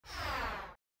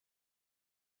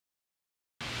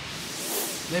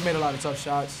they made a lot of tough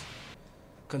shots,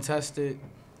 contested.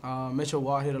 Mitchell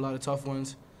Watt hit a lot of tough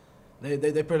ones.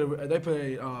 They played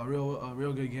a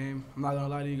real good game. I'm not gonna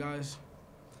lie to you guys.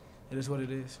 It is what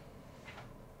it is.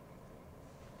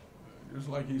 Just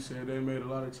like he said, they made a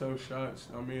lot of tough shots.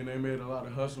 I mean, they made a lot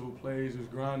of hustle plays, just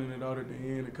grinding it out at the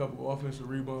end. A couple offensive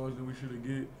rebounds that we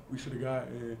should have got.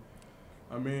 And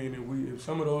I mean, if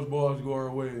some of those balls go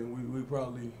our way, we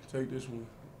probably take this one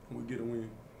and we get a win.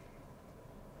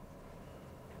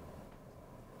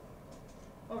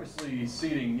 Obviously,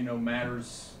 seeding,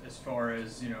 matters as far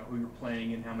as, who you're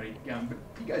playing and how many guys, but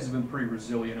you guys have been pretty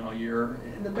resilient all year.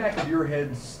 In the back of your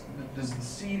heads, does the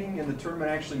seeding and the tournament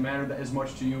actually matter as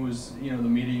much to you as, the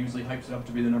media usually hypes it up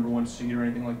to be the #1 seed or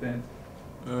anything like that?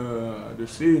 The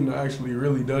seeding actually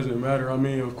really doesn't matter. I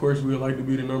mean, of course, we would like to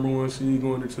be the #1 seed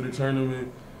going into the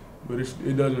tournament, but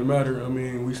it doesn't matter. I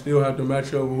mean, we still have to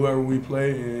match up with whoever we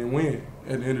play and win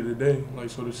at the end of the day.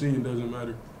 So the seeding doesn't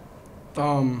matter.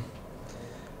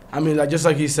 I mean, just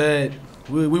like he said,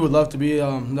 we would love to be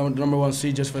 #1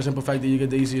 seed just for the simple fact that you get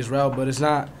the easiest route. But it's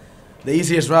not the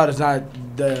easiest route. Is not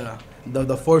the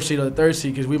 4th seed or the 3rd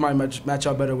seed, because we might match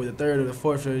up better with the 3rd or the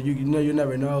 4th. You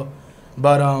never know.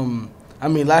 But I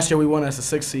mean, last year we won as a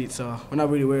 6th seed, so we're not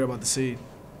really worried about the seed.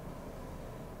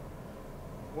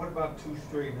 What about 2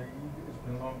 straight? Now, it's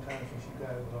been a long time since you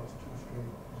guys lost 2 straight. Is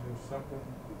there something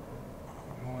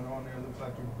going on there? It looks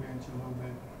like your bench a little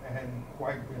bit. It hadn't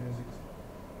quite been as explosive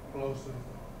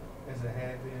as it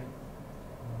had been.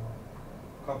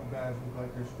 A couple guys look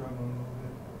like they're struggling a little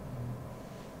bit.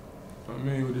 I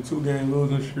mean, with the 2-game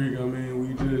losing streak,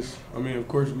 of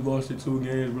course we lost the 2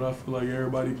 games, but I feel like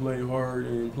everybody played hard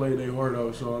and played their heart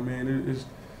out. So, I mean,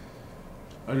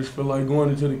 I just feel like going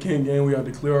into the King game, we have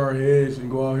to clear our heads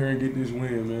and go out here and get this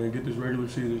win, man, get this regular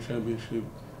season championship.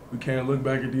 We can't look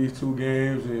back at these 2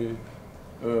 games and,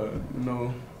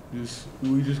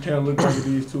 we just can't look back at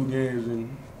these 2 games,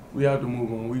 and we have to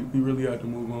move on. We really have to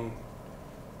move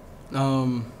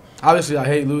on. Obviously, I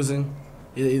hate losing.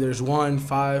 Either it's 1,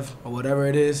 5, or whatever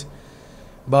it is.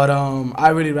 But I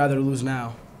really rather lose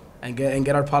now and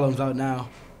get our problems out now.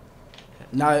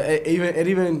 Now, I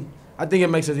think it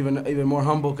makes us even more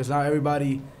humble, because now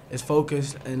everybody is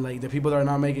focused, and like the people that are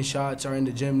not making shots are in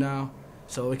the gym now.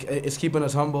 So it's keeping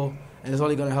us humble, and it's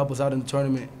only going to help us out in the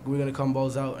tournament. We're going to come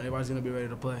balls out, and everybody's going to be ready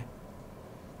to play.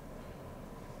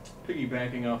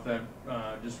 Piggybacking off that,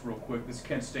 just real quick, this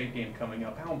Kent State game coming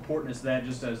up, how important is that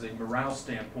just as a morale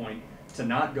standpoint to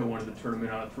not go into the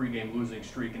tournament on a 3-game losing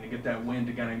streak and to get that win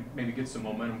to kind of maybe get some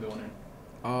momentum going in?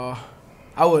 I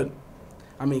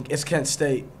mean, it's Kent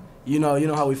State. You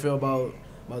know how we feel about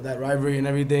that rivalry and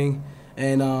everything.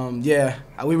 And,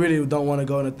 we really don't want to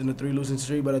go in a 3 losing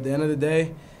streak, but at the end of the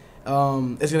day,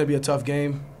 it's going to be a tough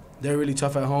game. They're really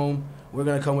tough at home. We're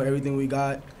going to come with everything we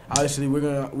got. Obviously,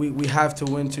 we have to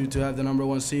win to have the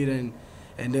 #1 seed and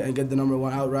get the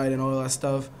 #1 outright and all that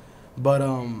stuff. But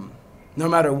no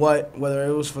matter what, whether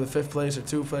it was for the 5th place or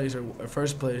 2th place or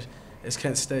 1st place, it's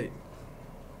Kent State.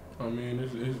 I mean,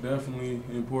 it's definitely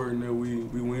important that we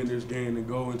win this game and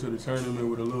go into the tournament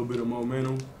with a little bit of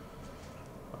momentum.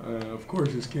 Of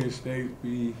course, it's Kent State.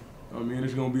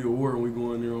 It's going to be a war when we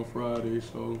go in there on Friday,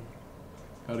 so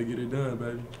got to get it done,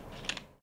 baby.